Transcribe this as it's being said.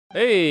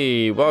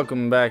Hey,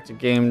 welcome back to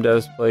Game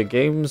Devs Play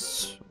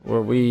Games,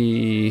 where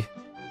we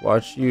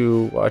watch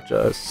you watch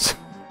us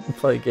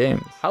play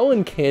games. How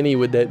uncanny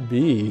would that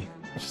be?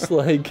 Just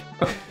like...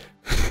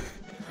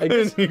 I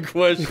guess, Any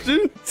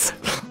questions?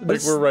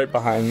 Like we're right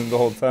behind them the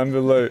whole time,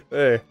 but like,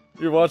 hey,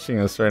 you're watching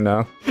us right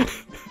now.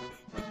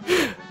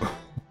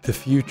 the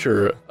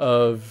future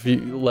of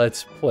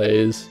Let's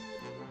Plays.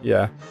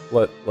 Yeah,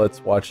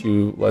 let's watch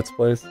you Let's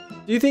Plays.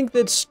 Do you think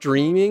that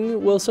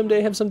streaming will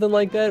someday have something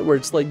like that, where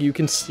it's like you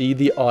can see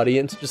the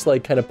audience just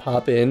like kind of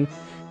pop in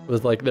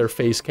with like their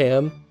face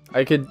cam?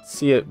 I could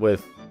see it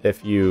with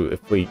if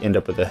we end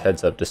up with a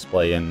heads-up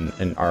display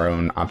in our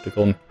own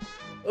optical.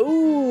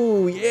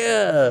 Oh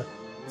yeah,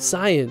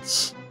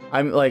 science.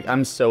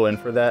 I'm so in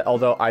for that.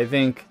 Although I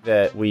think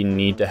that we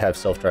need to have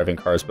self-driving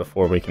cars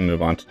before we can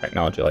move on to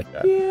technology like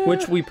that, Yeah.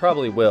 which we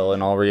probably will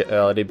in all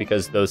reality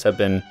because those have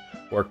been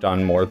worked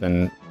on more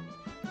than.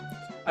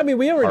 I mean,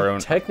 we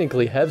already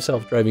technically have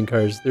self-driving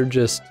cars. They're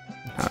just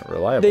not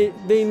reliable.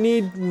 They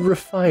need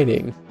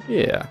refining.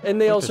 Yeah.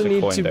 And they also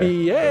need to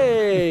be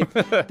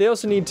they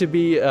also need to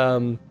be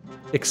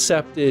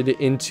accepted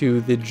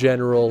into the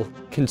general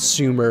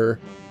consumer.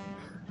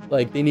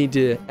 Like they need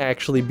to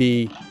actually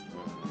be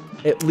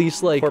at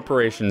least like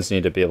corporations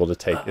need to be able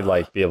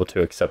to be able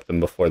to accept them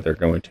before they're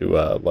going to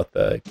let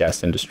the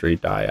gas industry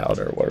die out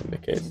or whatever the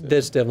case is.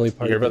 That's definitely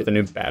part you of hear it. about the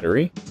new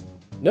battery?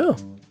 No.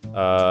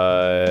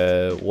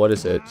 What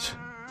is it?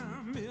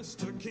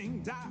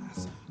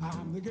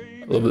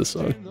 I love this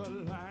song.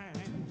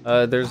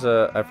 There's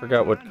I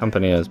forgot what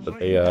company it is, but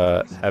they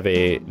have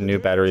a new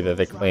battery that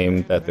they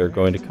claim that they're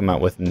going to come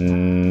out with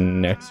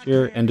next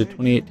year, end of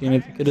 2018, I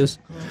think it is.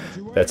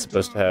 That's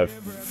supposed to have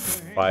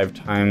 5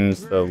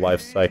 times the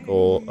life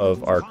cycle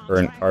of our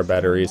current car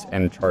batteries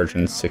and charge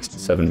in 6 to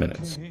 7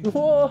 minutes.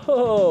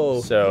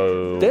 Whoa!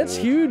 So that's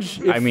huge.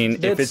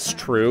 If it's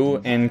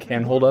true and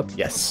can hold up,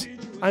 yes.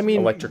 I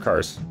mean, electric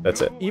cars. That's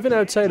it. Even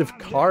outside of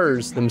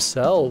cars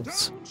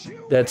themselves,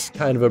 that's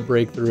kind of a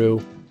breakthrough.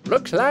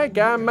 Looks like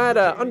I might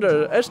have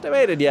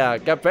underestimated ya,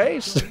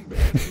 Cupface.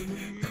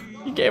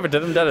 You gave it to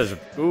them. That is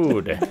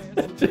good.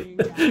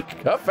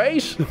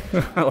 Cupface.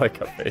 I like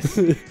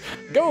Cupface.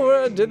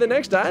 Go to the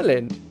next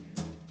island.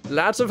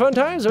 Lots of fun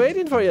times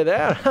waiting for you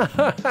there.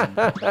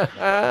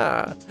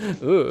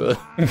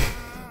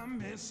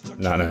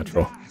 Not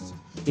natural.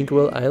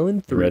 Inkwell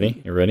Island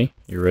 3. You ready?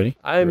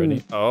 I'm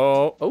ready.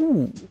 Oh.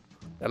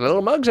 The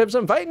little mugs have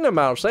some fight in them,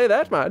 I'll say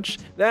that much.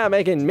 They're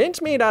making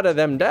mincemeat out of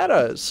them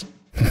datas.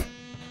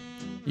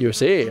 You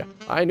see,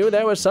 I knew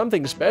there was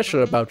something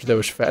special about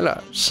those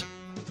fellas.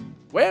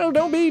 Well,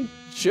 don't be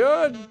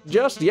sure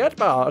just yet,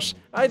 boss.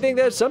 I think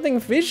there's something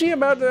fishy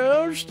about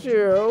those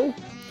two.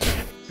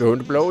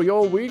 Don't blow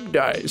your weak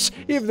dice.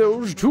 If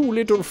those two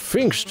little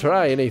finks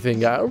try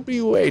anything, I'll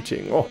be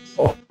waiting.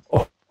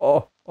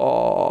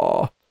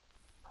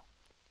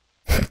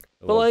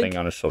 The little thing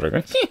on his shoulder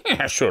going,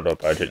 yeah, shut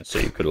up, I didn't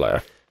say you could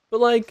laugh.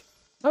 But like,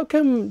 how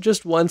come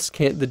just once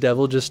can't the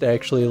devil just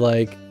actually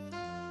like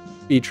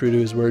be true to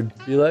his word?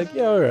 Be like,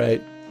 yeah,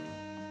 alright.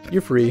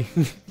 You're free.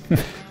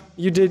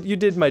 You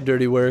did my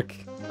dirty work.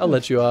 I'll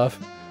let you off.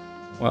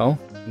 Well,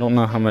 I don't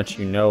know how much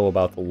you know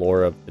about the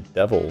lore of the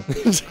devil,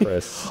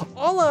 Chris.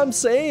 All I'm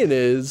saying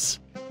is...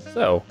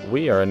 So,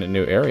 we are in a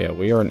new area.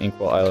 We are in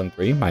Inkwell Island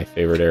 3, my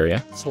favorite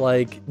area. It's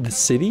like the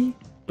city,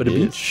 but a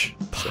beach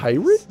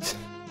pirate?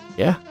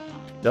 Yeah.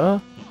 Duh.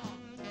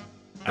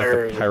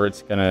 Are the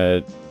pirates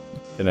gonna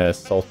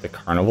assault the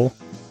carnival?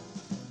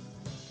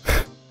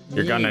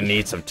 You're gonna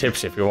need some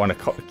tips if you want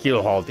to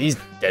kill all these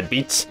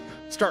deadbeats.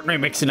 Start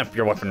mixing up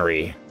your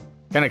weaponry.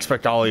 Can't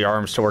expect all your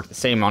arms to work the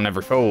same on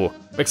every foe.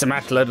 Mix and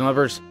match, lead and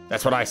lovers.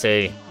 That's what I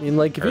say. I mean,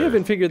 like, if you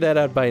haven't figured that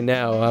out by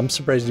now, I'm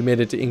surprised you made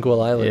it to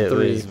Inkwell Island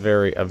 3. It is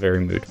a very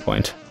moot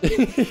point.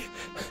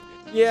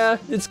 Yeah,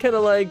 it's kind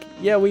of like,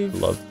 yeah, we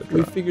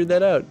figured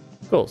that out.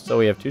 Cool, so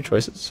we have 2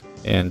 choices.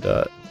 And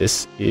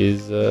this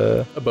is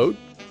a boat?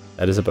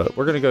 That is a boat.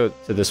 We're going to go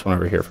to this one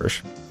over here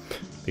first.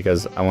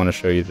 Because I want to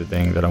show you the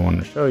thing that I want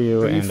to show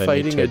you. And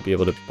I need to be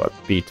able to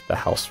beat the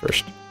house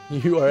first.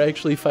 You are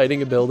actually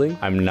fighting a building?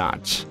 I'm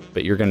not.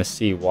 But you're going to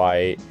see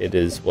why it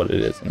is what it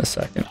is in a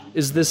second.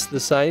 Is this the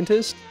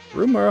scientist?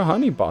 Rumor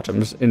honey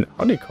bottoms in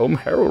Honeycomb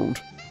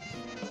Herald.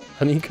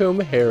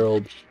 Honeycomb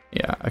Herald.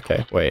 Yeah,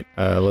 okay, wait.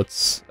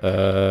 Let's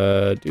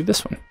do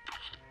this one.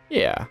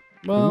 Yeah.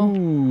 Well,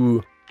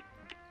 ooh.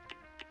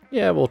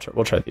 Yeah, we'll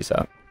try these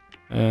out.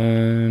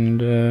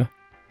 And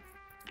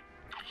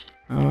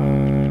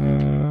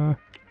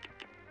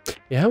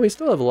yeah, we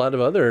still have a lot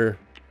of other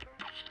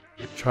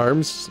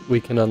charms we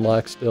can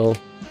unlock still.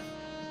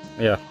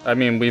 Yeah, I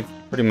mean, we've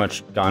pretty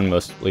much gone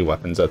mostly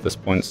weapons at this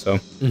point, so.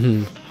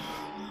 Mm-hmm.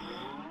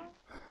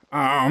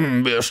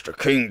 I'm Mr.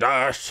 King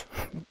Dice.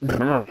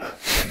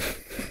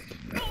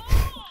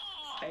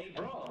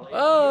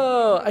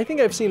 Oh, I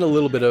think I've seen a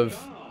little bit of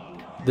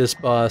this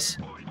boss.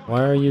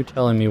 Why are you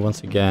telling me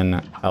once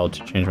again how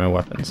to change my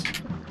weapons?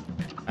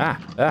 Yeah,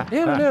 I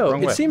don't know.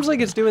 It seems like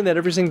it's doing that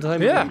every single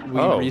time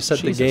we reset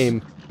the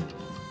game.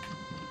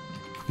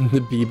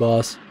 The bee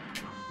boss.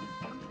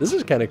 This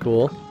is kind of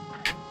cool.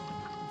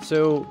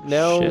 So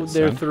now Shit,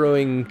 they're son.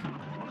 throwing...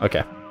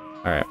 Okay.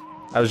 All right.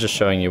 I was just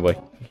showing you what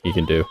he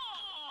can do.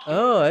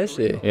 Oh, I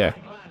see. Yeah.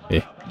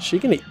 Yeah. Is she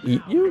gonna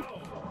eat you?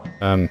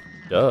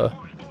 Duh.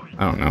 I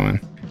don't know,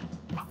 man.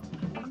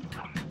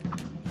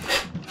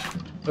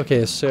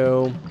 Okay,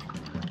 so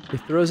he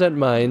throws out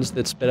mines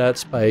that spit out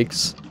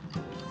spikes.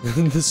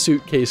 The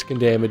suitcase can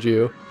damage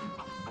you.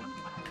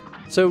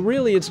 So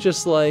really, it's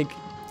just like,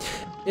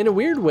 in a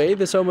weird way,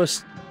 this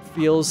almost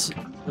feels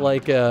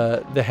like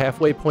the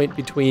halfway point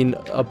between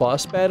a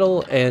boss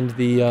battle and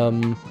the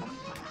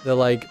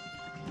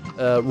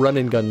run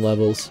and gun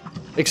levels.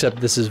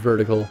 Except this is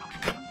vertical.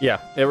 Yeah,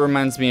 it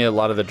reminds me a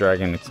lot of the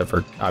dragon, except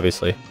for,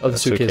 obviously, Oh, the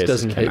suitcase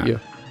doesn't hit you.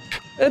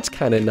 That's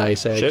kind of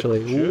nice,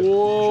 actually. Shit.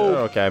 Whoa!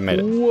 Okay, I made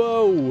it.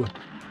 Whoa!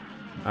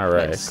 All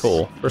right, Nice.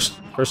 cool.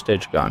 First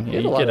stage gone. Yeah, had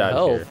a you lot get of out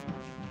of here.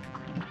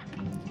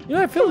 health. You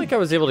know, I feel like I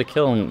was able to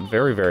kill him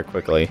very, very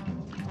quickly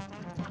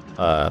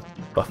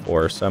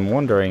before, so I'm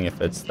wondering if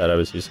it's that I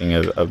was using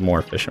a more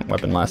efficient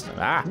weapon last time.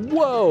 Ah!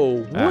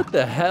 Whoa! Ah. What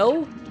the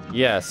hell?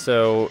 Yeah,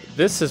 so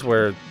this is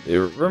where...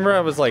 Remember I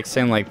was like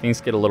saying like things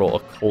get a little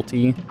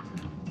occulty?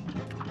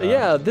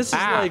 Yeah, this is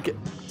like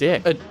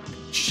Dick. a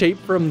shape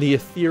from the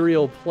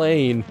ethereal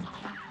plane.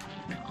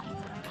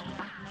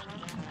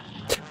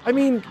 I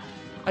mean,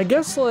 I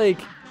guess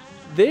like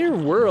there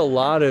were a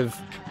lot of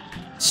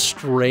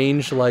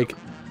strange like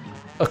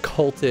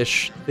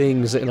occultish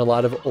things in a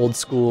lot of old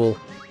school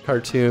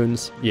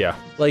cartoons. Yeah.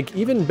 Like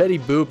even Betty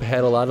Boop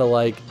had a lot of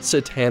like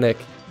satanic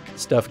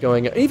stuff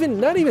going on.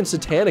 Even not even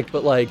satanic,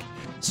 but like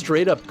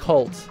straight up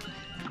cult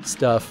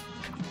stuff.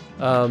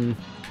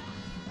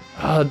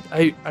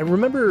 I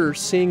remember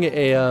seeing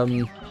a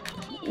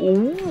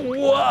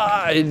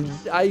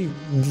I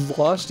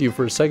lost you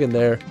for a second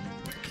there.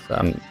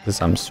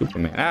 Because I'm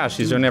Superman. Ah,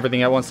 she's doing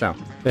everything at once now.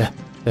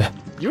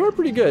 You were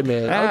pretty good,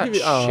 man. I'll give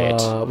you. Shit.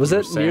 Was You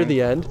that were near saying?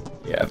 the end?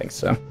 Yeah, I think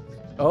so.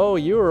 Oh,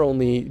 you were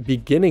only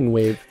beginning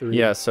wave 3.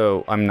 Yeah,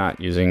 so I'm not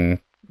using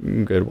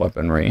good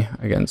weaponry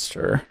against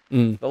her.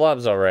 Mm. The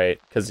lob's alright,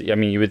 because, I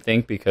mean, you would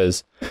think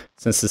because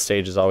since the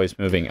stage is always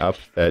moving up,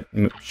 that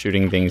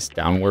shooting things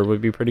downward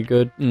would be pretty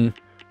good. Mm.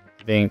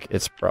 I think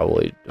it's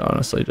probably,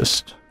 honestly,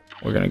 just,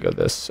 we're gonna go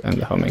this and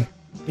the homing.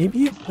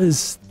 Maybe it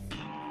was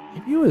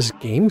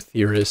Game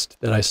Theorist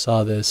that I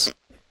saw this.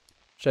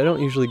 Which I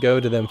don't usually go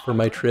to them for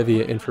my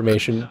trivia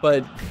information,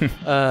 but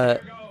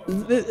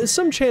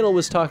some channel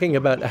was talking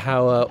about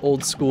how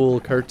old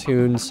school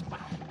cartoons.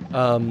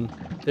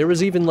 There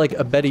was even like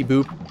a Betty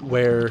Boop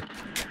where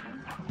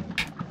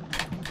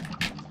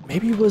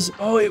maybe it was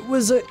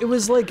it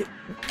was like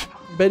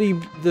Betty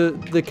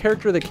the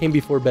character that came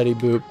before Betty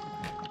Boop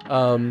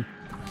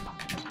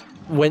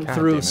went God damn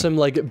through it. some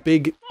like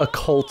big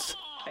occult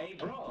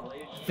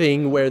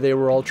thing where they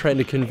were all trying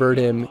to convert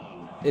him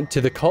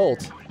into the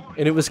cult,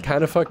 and it was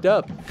kind of fucked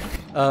up.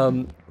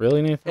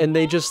 Really, Nathan? And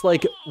they just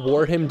like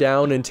wore him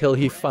down until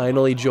he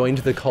finally joined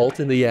the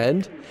cult in the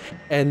end,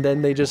 and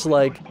then they just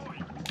like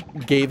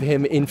gave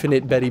him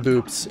infinite Betty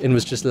Boops and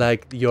was just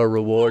like, your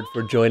reward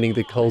for joining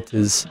the cult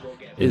is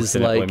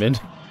Infinite like women?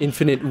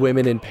 infinite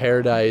women in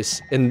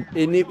paradise. And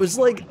it was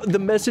like the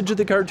message of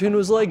the cartoon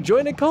was like,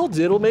 join a cult,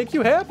 it'll make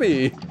you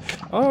happy.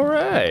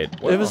 Alright.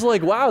 It was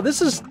like, wow,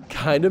 this is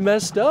kind of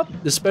messed up,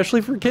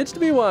 especially for kids to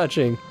be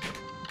watching.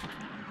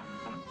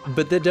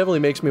 But that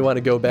definitely makes me want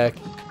to go back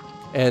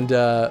and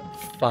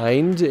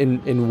find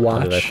and did I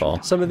watch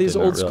fall? some of these Did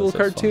not old school realize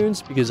I was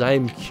cartoons because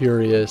I'm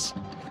curious.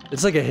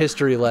 It's like a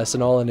history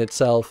lesson all in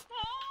itself.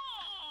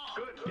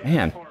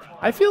 Man,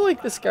 I feel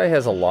like this guy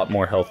has a lot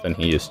more health than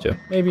he used to.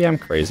 Maybe I'm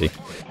crazy.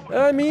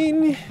 I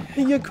mean,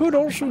 you could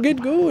also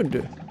get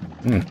good.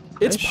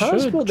 It's I should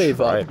possible they've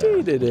try that.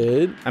 updated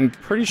it. I'm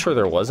pretty sure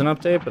there was an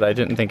update, but I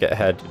didn't think it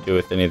had to do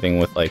with anything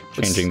with like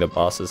changing the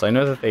bosses. I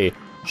know that they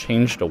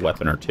changed a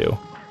weapon or two.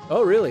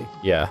 Oh, really?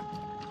 Yeah.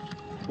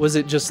 Was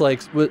it just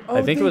like...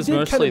 I think it was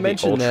mostly the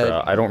Ultra.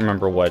 That. I don't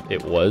remember what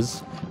it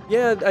was.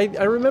 Yeah,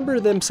 I remember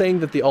them saying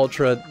that the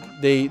Ultra,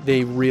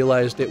 they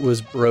realized it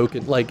was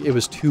broken, like it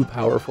was too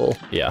powerful.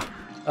 Yeah.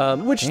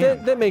 Which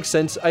that makes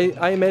sense.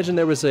 I imagine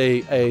there was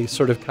a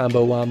sort of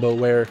combo wombo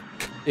where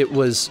it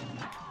was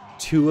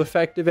too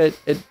effective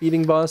at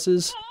beating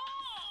bosses.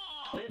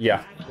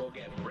 Yeah.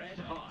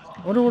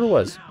 I wonder what it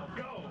was.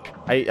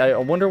 I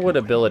wonder what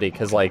ability,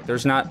 because like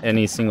there's not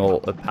any single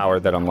power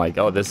that I'm like,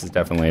 oh, this is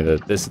definitely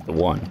this is the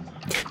one.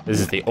 This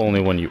is the only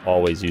one you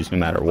always use no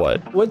matter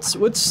what.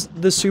 What's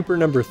the super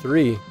number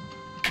 3?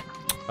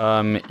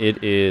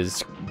 It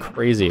is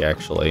crazy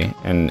actually,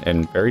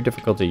 and very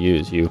difficult to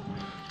use. You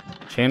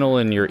channel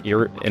in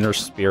your inner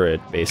spirit,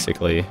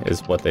 basically,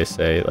 is what they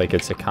say. Like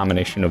it's a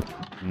combination of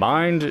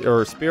mind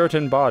or spirit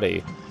and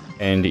body,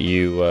 and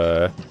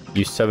you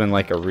summon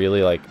like a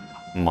really like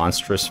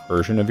monstrous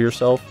version of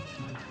yourself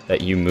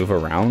that you move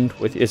around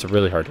with. It's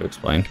really hard to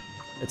explain.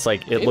 It's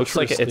like it looks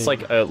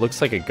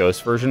like a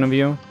ghost version of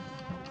you.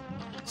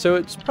 So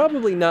it's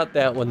probably not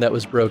that one that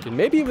was broken.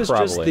 Maybe it was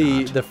just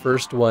Probably the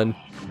first one,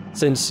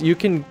 since you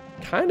can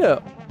kind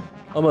of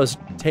almost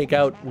take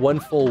out one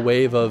full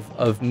wave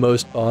of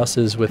most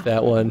bosses with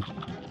that one.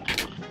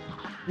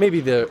 maybe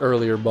the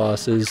earlier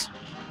bosses,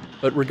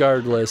 but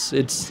regardless,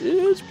 it's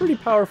pretty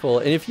powerful.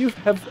 And if you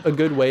have a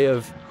good way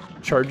of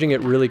charging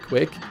it really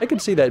quick, I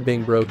could see that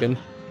being broken.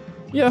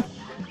 Yeah.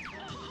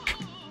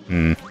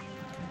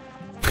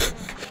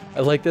 I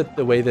like that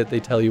the way that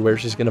they tell you where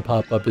she's gonna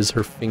pop up is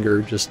her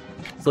finger just,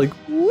 it's like,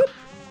 whoop.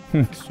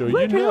 So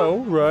you know,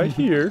 right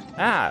here.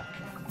 Ah,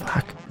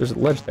 fuck. There's a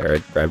ledge there I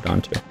grabbed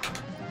onto.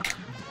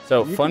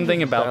 So, fun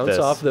thing about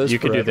this, you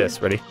could do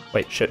this. Ready?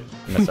 Wait, shit.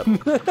 I messed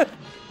up.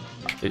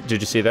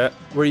 Did you see that?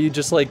 Where you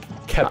just like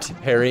kept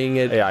parrying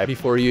it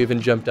before you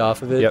even jumped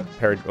off of it? Yep,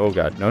 parried. Oh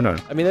god, no.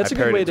 I mean, that's a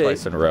good way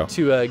twice in a row.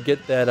 to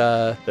get that,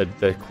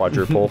 The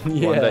quadruple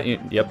Yeah. one that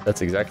yep,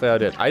 that's exactly how I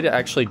did. I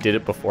actually did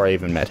it before I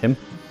even met him.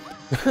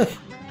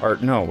 Or,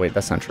 no, wait,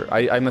 that's not true.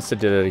 I must have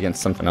did it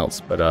against something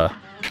else, but,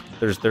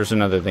 there's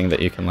another thing that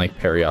you can, like,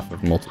 parry off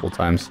of multiple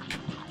times.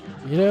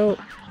 You know,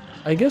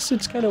 I guess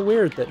it's kind of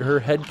weird that her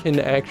head can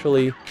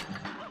actually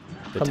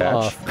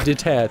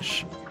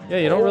detach. Yeah,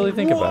 you don't really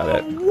think about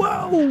it.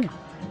 Whoa!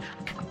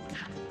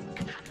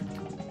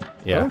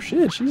 Yeah. Oh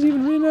shit, she's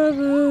even reading out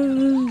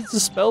of the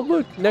spell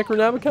book,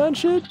 Necronomicon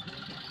shit?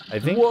 I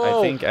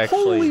think actually...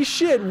 Holy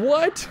shit,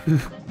 what?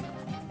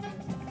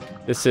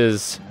 This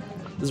is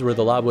where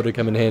the lob would have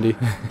come in handy.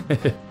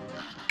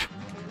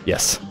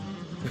 Yes.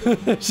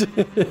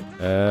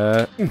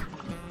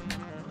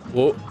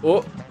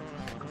 Whoa.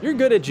 You're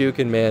good at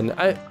juking, man.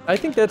 I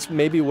think that's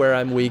maybe where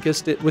I'm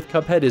weakest with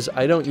Cuphead is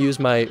I don't use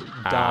my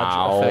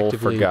dodge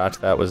effectively.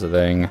 Forgot that was a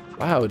thing.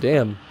 Wow,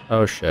 damn.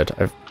 Oh shit,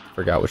 I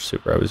forgot which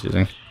super I was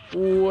using.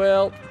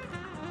 Well,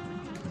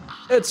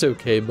 it's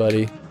okay,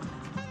 buddy.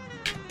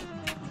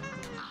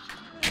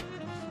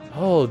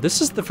 Oh,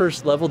 this is the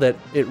first level that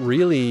it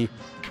really,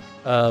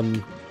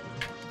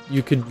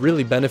 you could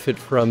really benefit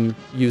from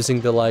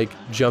using the, like,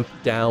 jump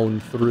down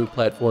through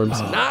platforms.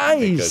 Oh,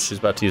 nice! She's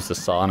about to use the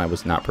saw and I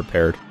was not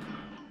prepared.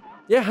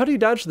 Yeah, how do you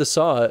dodge the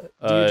saw? Do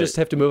you just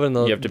have to move on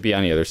the... You have to be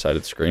on the other side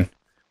of the screen.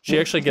 She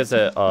actually gets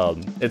a,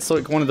 it's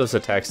like one of those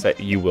attacks that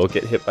you will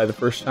get hit by the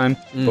first time,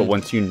 but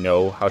once you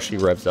know how she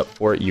revs up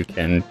for it, you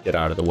can get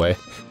out of the way.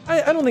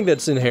 I don't think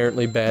that's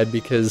inherently bad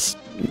because,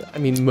 I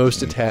mean,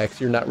 most attacks,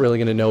 you're not really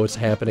going to know what's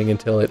happening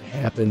until it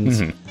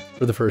happens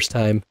for the first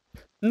time.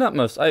 Not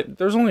most.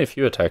 There's only a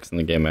few attacks in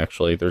the game,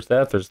 actually. There's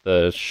that, there's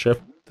the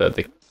ship,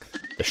 the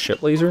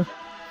ship laser.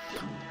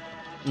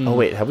 Oh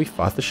wait, have we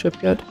fought the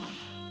ship yet?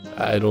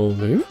 I don't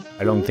think.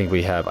 I don't think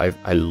we have.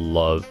 I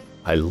love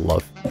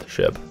the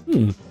ship.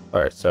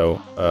 Alright, so,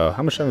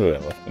 how much time do we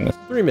have left in this?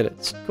 3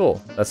 minutes.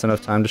 Cool. That's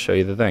enough time to show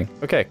you the thing.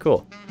 Okay,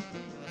 cool.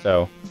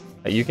 So,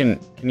 can you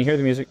hear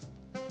the music?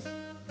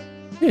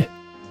 Yeah.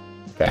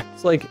 Okay.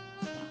 It's like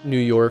New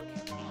York.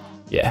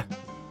 Yeah.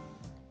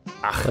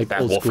 Ah, like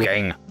that old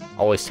Wolfgang.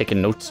 Always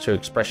taking notes to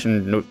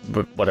expression,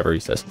 whatever he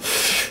says.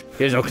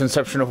 He has no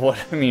conception of what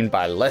I mean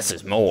by less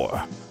is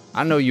more.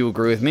 I know you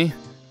agree with me.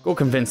 Go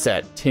convince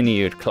that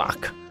tin-eared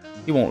clock.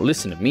 He won't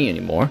listen to me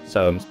anymore,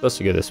 so I'm supposed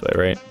to go this way,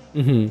 right?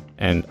 Mm-hmm.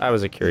 And I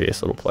was a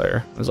curious little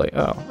player. I was like,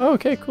 oh,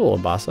 okay, cool, a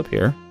boss up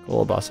here.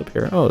 Cool, a boss up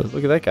here. Oh,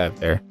 look at that guy up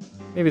there.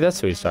 Maybe that's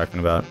who he's talking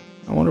about.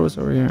 I wonder what's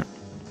over here.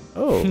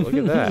 Oh, look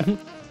at that.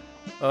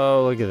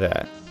 Oh, look at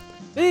that.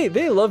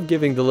 They love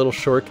giving the little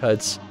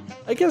shortcuts.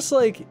 I guess,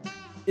 like,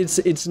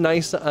 it's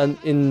nice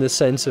in the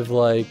sense of,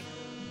 like,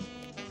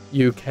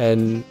 you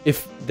can,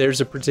 if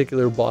there's a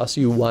particular boss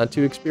you want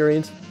to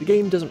experience, the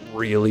game doesn't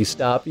really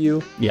stop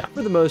you. Yeah.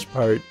 For the most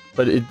part.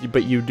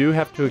 But you do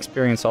have to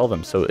experience all of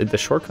them, so the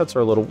shortcuts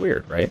are a little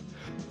weird, right?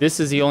 This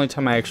is the only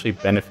time I actually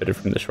benefited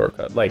from the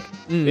shortcut. Like,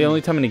 the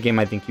only time in a game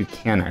I think you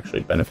can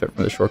actually benefit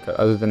from the shortcut,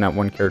 other than that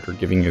one character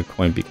giving you a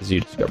coin because you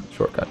discovered the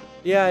shortcut.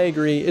 Yeah, I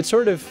agree. It's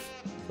sort of...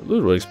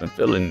 Ludwig's been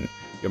filling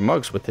your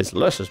mugs with his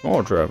less is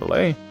more travel,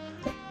 eh?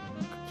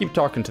 Keep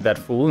talking to that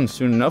fool, and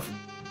soon enough,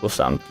 will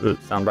sound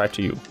right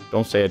to you.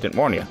 Don't say I didn't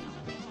warn you.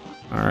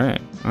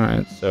 Alright,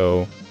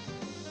 so...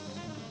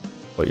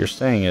 What you're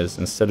saying is,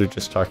 instead of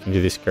just talking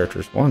to these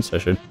characters once, I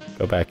should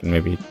go back and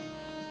maybe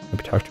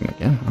talk to them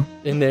again, huh?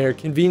 And they're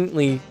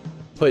conveniently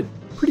put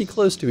pretty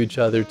close to each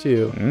other,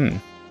 too.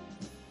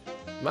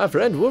 My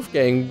friend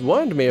Wolfgang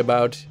warned you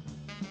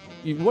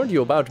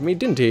about me,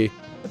 didn't he?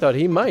 I thought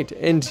he might,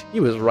 and he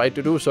was right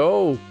to do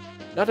so.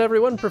 Not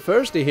everyone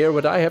prefers to hear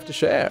what I have to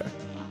share.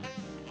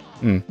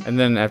 And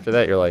then after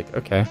that, you're like,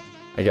 okay,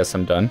 I guess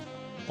I'm done.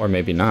 Or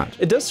maybe not.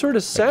 It does sort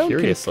of sound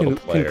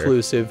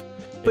conclusive.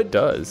 But it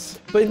does.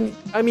 But,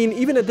 I mean,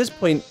 even at this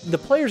point, the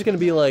player's going to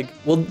be like,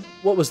 well,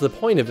 what was the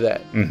point of that?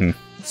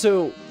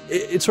 So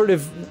it sort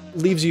of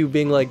leaves you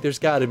being like, there's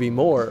got to be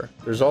more.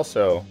 There's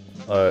also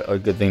a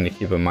good thing to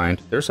keep in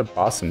mind. There's a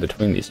boss in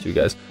between these two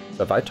guys.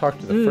 So if I talk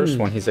to the first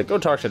one, he's like, go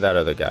talk to that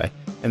other guy.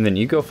 And then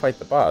you go fight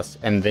the boss,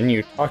 and then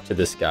you talk to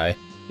this guy.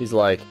 He's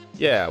like,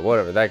 yeah,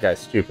 whatever, that guy's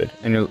stupid.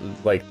 And you're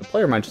like, the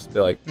player might just be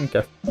like,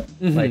 okay.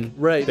 Like,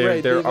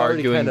 they're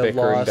arguing,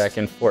 bickering back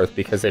and forth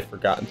because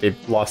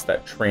they've lost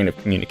that train of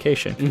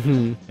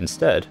communication.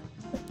 Instead.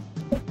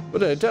 What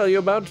did I tell you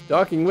about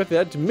talking with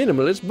that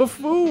minimalist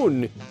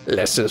buffoon?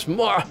 Less is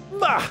more.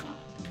 Bah!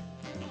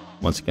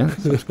 Once again,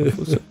 sounds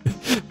conclusive.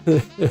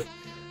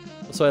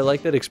 So I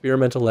like that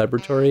experimental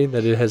laboratory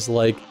that it has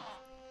like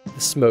the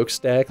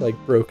smokestack like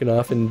broken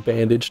off and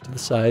bandaged to the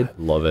side.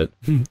 Love it.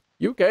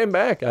 You came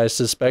back. I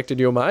suspected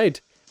you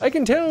might. I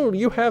can tell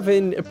you have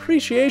an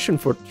appreciation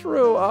for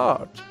true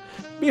art.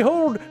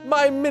 Behold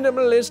my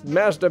minimalist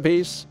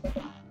masterpiece.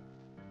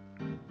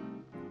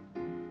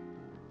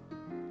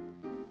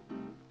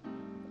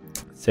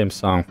 Same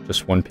song,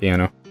 just one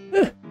piano.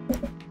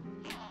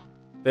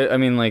 I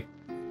mean, like,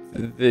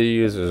 the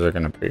users are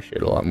gonna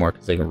appreciate it a lot more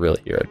because they can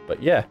really hear it.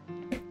 But yeah,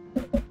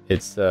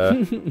 it's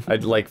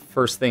I'd like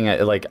first thing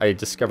I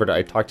discovered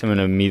I talked to him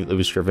and immediately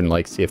was driven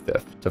like see if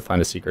to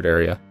find a secret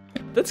area.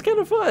 That's kind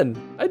of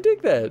fun. I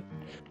dig that.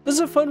 This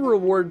is a fun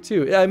reward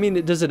too. I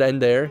mean, does it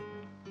end there?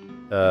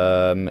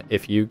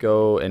 If you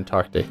go and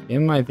talk to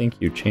him, I think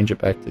you change it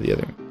back to the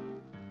other.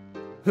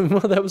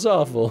 Well, that was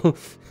awful.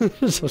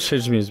 Let's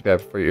change the music back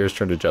before your ears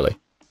turn to jelly.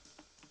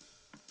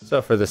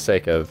 So for the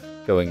sake of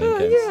going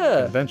against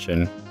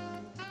convention,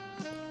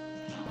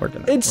 we're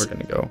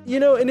gonna go. You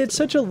know, and it's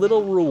such a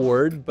little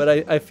reward, but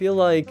I feel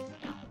like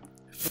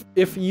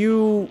if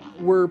you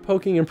were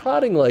poking and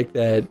prodding like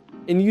that,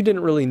 and you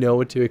didn't really know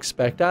what to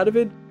expect out of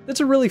it, that's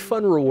a really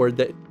fun reward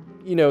that,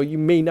 you know, you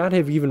may not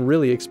have even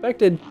really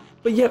expected,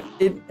 but yet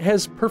it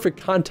has perfect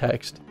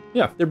context.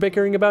 Yeah. They're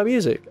bickering about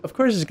music. Of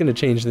course it's going to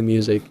change the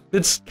music.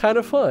 It's kind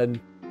of fun.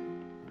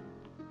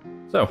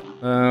 So,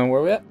 where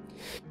are we at?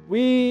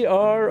 We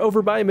are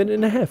over by a minute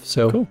and a half,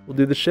 so cool. We'll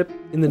do the ship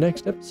in the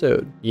next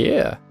episode.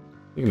 Yeah.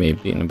 We may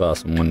have beaten a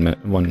boss in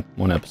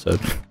one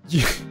episode.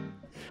 Yeah,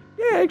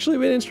 actually,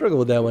 we didn't struggle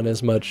with that one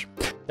as much.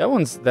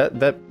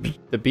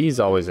 The bees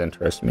always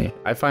interest me.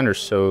 I find her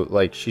so,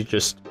 like,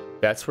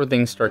 that's where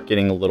things start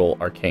getting a little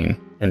arcane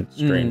and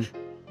strange.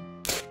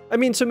 I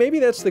mean, so maybe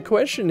that's the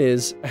question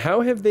is, how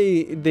have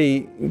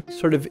they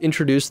sort of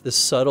introduced the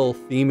subtle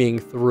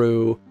theming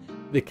through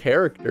the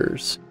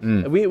characters?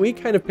 We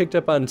kind of picked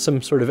up on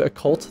some sort of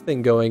occult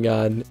thing going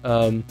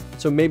on.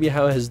 So maybe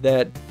how has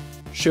that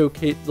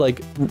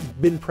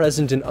been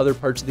present in other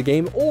parts of the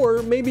game?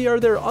 Or maybe are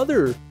there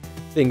other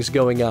things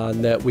going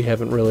on that we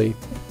haven't really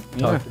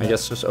talked about? I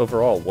guess just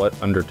overall, what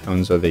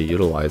undertones are they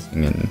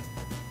utilizing and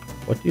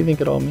what do you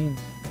think it all means?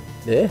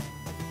 Yeah.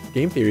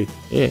 Game theory.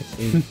 Yeah.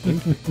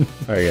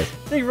 All right, guys.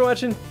 Thank you for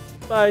watching.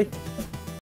 Bye.